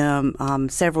give them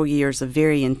several years of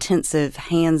very intensive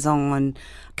hands-on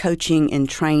coaching and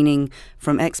training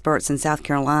from experts in South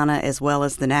Carolina as well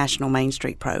as the National Main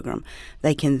Street program.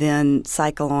 They can then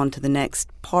cycle on to the next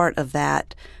part of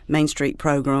that Main Street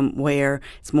program where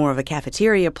it's more of a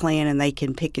cafeteria plan and they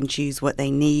can pick and choose what they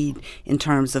need in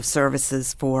terms of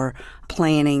services for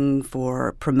planning,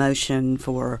 for promotion,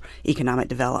 for economic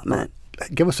development.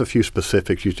 Give us a few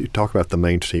specifics. You talk about the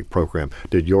Main Street program.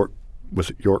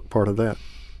 Was York part of that?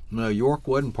 No, York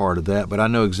wasn't part of that, but I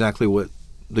know exactly what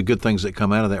the good things that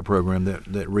come out of that program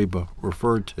that Reba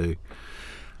referred to.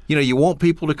 You know, you want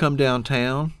people to come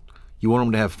downtown. You want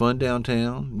them to have fun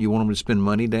downtown. You want them to spend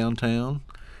money downtown,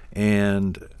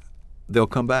 and they'll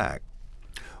come back.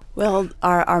 Well,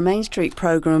 our Main Street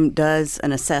program does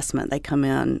an assessment. They come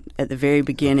in at the very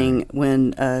beginning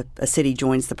when a city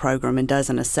joins the program and does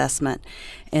an assessment,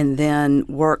 and then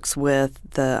works with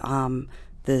the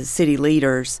city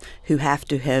leaders who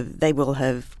they will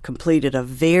have completed a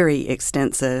very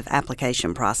extensive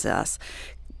application process.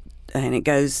 And it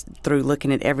goes through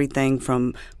looking at everything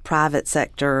from private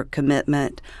sector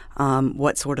commitment,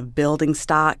 what sort of building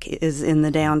stock is in the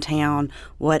downtown,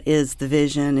 what is the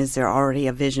vision, is there already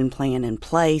a vision plan in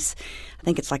place. I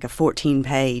think it's like a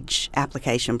 14-page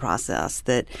application process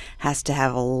that has to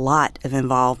have a lot of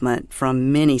involvement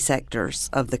from many sectors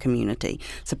of the community.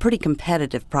 It's a pretty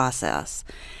competitive process.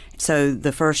 So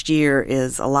the first year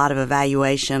is a lot of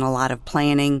evaluation, a lot of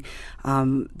planning.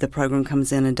 The program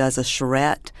comes in and does a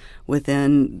charrette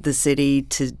within the city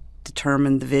to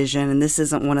determine the vision. And this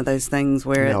isn't one of those things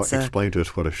where now explain to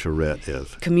us what a charrette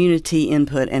is. Community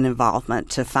input and involvement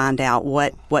to find out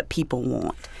what people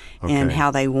want and how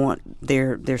they want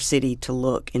their city to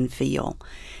look and feel.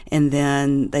 And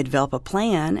then they develop a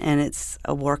plan, and it's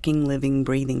a working, living,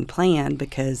 breathing plan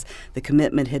because the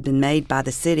commitment had been made by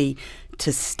the city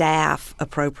to staff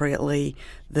appropriately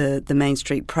the Main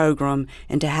Street program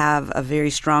and to have a very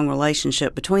strong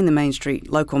relationship between the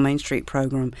local Main Street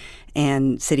program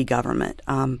and city government.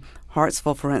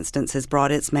 Hartsville, for instance, has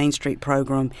brought its Main Street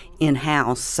program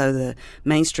in-house, so the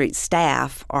Main Street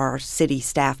staff are city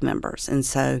staff members. And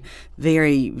so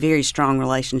very, very strong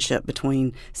relationship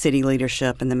between city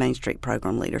leadership and the Main Street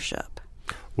program leadership.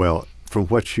 Well, from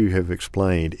what you have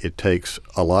explained, it takes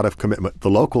a lot of commitment. The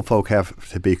local folk have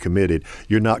to be committed.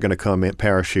 You're not going to come in,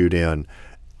 parachute in,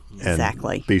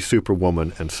 and be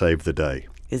superwoman and save the day.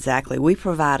 Exactly. We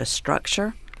provide a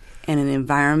structure and an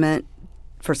environment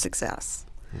for success.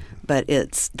 But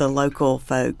it's the local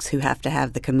folks who have to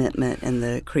have the commitment and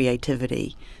the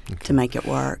creativity to make it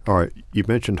work. All right. You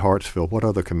mentioned Hartsville. What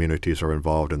other communities are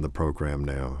involved in the program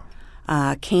now?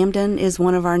 Camden is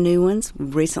one of our new ones. We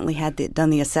recently done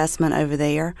the assessment over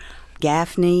there.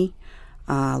 Gaffney,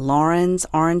 Lawrence,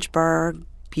 Orangeburg,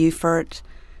 Beaufort.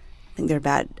 I think there are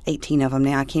about 18 of them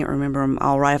now. I can't remember them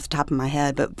all right off the top of my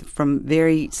head, but from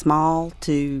very small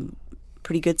to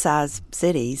pretty good-sized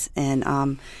cities.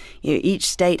 And each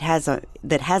state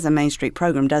that has a Main Street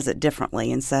program does it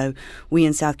differently. And so we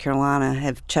in South Carolina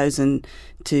have chosen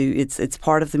to, it's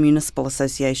part of the Municipal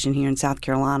Association here in South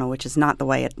Carolina, which is not the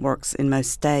way it works in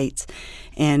most states.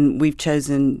 And we've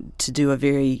chosen to do a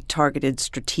very targeted,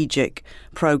 strategic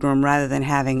program rather than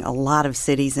having a lot of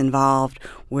cities involved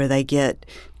where they get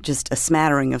just a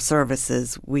smattering of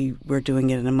services. We're doing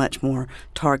it in a much more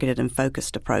targeted and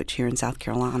focused approach here in South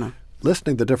Carolina.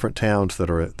 Listening to different towns that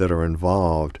are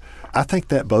involved, I think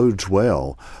that bodes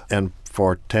well. And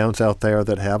for towns out there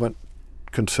that haven't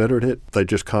considered it, they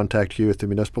just contact you at the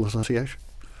Municipal Association?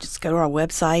 Just go to our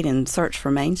website and search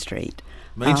for Main Street.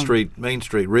 Main Street.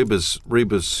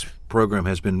 Reba's program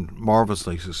has been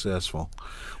marvelously successful.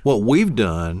 What we've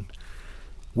done,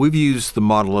 we've used the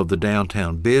model of the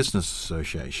Downtown Business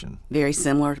Association. Very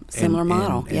similar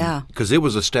model, yeah. Because it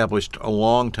was established a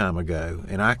long time ago,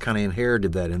 and I kind of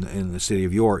inherited that in the city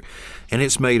of York. And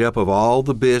it's made up of all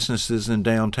the businesses in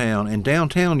downtown. And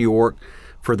downtown York,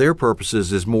 for their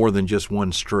purposes, is more than just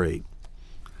one street.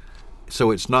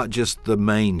 So it's not just the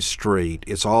main street.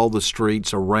 It's all the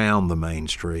streets around the main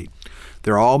street.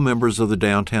 They're all members of the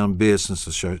Downtown Business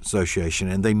Association,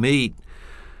 and they meet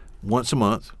once a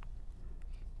month.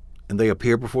 And they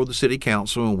appear before the city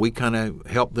council, and we kind of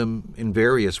help them in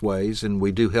various ways. And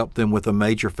we do help them with a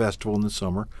major festival in the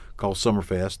summer called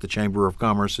Summerfest. The Chamber of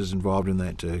Commerce is involved in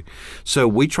that too. So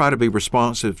we try to be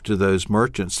responsive to those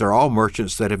merchants. They're all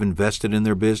merchants that have invested in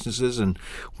their businesses, and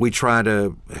we try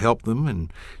to help them.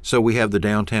 And so we have the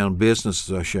Downtown Business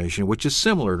Association, which is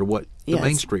similar to what the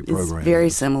Main Street program it's very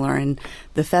is. Similar. And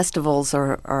the festivals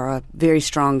are a very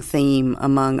strong theme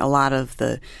among a lot of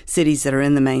the cities that are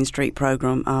in the Main Street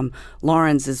program.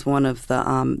 Lawrence is one of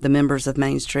the members of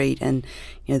Main Street, and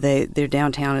their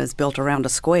downtown is built around a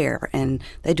square, and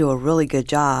they do a really good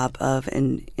job of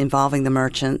involving the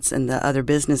merchants and the other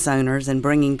business owners and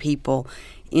bringing people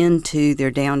into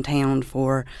their downtown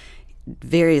for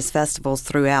various festivals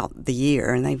throughout the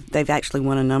year, and they've actually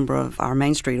won a number of our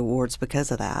Main Street awards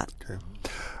because of that. Okay.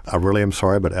 I really am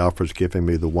sorry, but Alfred's giving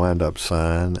me the wind-up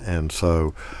sign, and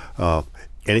so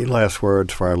any last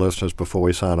words for our listeners before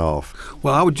we sign off?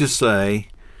 Well, I would just say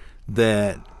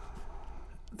that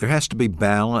there has to be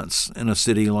balance in a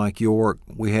city like York.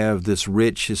 We have this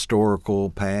rich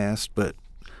historical past, but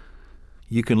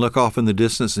you can look off in the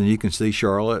distance and you can see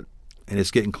Charlotte, and it's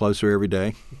getting closer every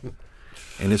day,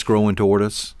 and it's growing toward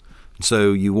us.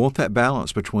 So you want that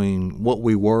balance between what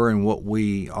we were and what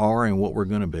we are and what we're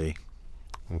going to be.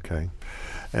 Okay.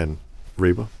 And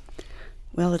Reba?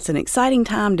 Well, it's an exciting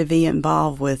time to be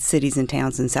involved with cities and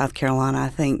towns in South Carolina. I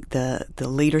think the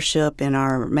leadership in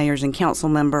our mayors and council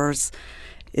members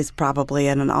is probably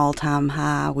at an all-time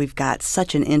high. We've got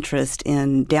such an interest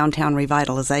in downtown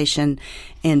revitalization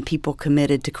and people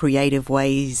committed to creative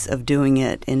ways of doing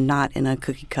it and not in a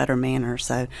cookie-cutter manner.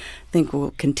 So I think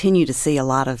we'll continue to see a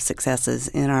lot of successes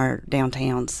in our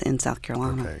downtowns in South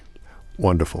Carolina. Okay.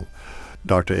 Wonderful.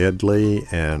 Dr. Ed Lee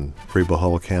and Reba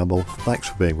Hull Campbell, thanks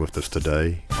for being with us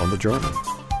today on The Journal.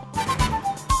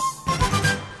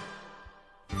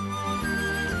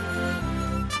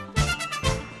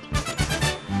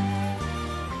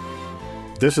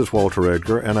 This is Walter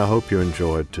Edgar, and I hope you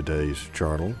enjoyed today's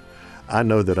journal. I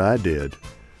know that I did.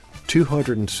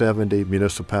 270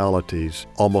 municipalities,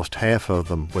 almost half of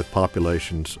them with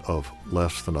populations of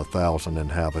less than 1,000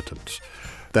 inhabitants.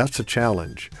 That's a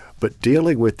challenge. But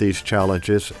dealing with these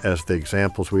challenges, as the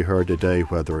examples we heard today,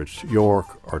 whether it's York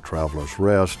or Travelers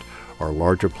Rest or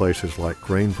larger places like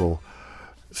Greenville,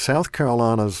 South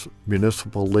Carolina's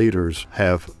municipal leaders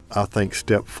have, I think,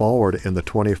 stepped forward in the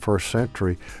 21st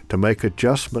century to make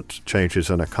adjustments, changes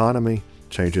in economy,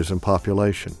 changes in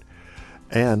population.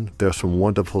 And there's some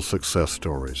wonderful success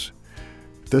stories.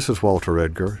 This is Walter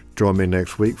Edgar. Join me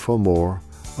next week for more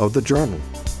of The Journal.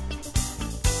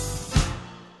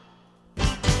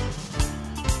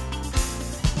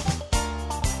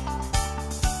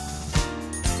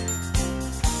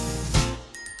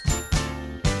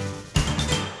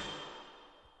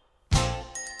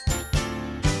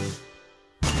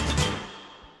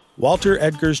 Walter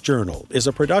Edgar's Journal is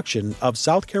a production of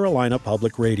South Carolina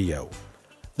Public Radio.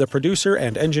 The producer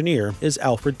and engineer is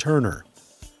Alfred Turner.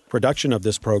 Production of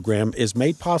this program is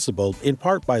made possible in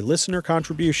part by listener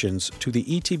contributions to the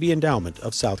ETB Endowment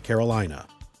of South Carolina.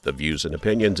 The views and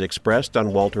opinions expressed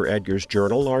on Walter Edgar's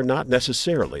Journal are not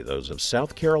necessarily those of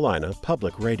South Carolina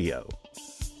Public Radio.